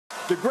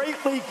The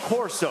great Lee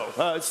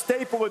Corso,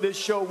 staple of this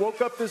show, woke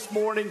up this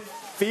morning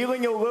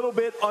feeling a little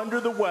bit under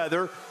the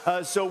weather.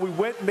 So we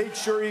went and made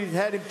sure he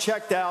had him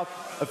checked out.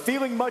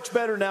 Feeling much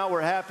better now.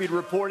 We're happy to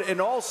report it. And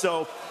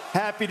also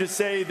happy to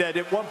say that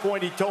at one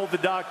point he told the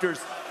doctors,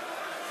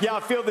 yeah,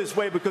 I feel this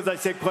way because I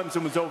said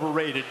Clemson was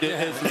overrated.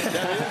 Yeah.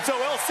 So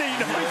LC,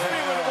 he's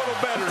feeling a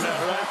little better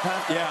now, right?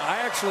 Yeah,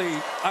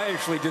 I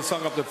actually just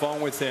hung up the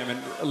phone with him,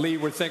 and Lee,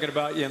 we're thinking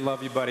about you and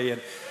love you, buddy.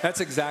 And that's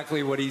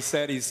exactly what he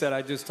said. He said,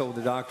 I just told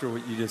the doctor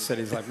what you just said.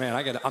 He's like, man,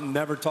 I'm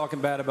never talking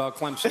bad about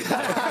Clemson.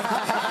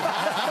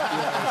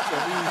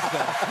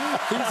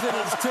 He's in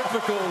his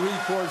typical Lee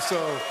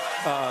Corso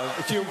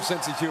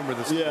sense of humor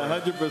this morning.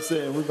 Yeah,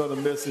 100%. We're going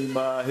to miss him.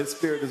 His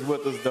spirit is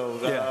with us, though.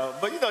 Yeah.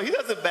 But, he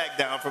doesn't back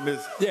down from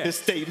his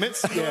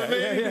statements. You know what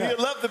I mean? He'd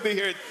love to be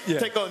here and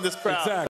take on this crowd. Exactly.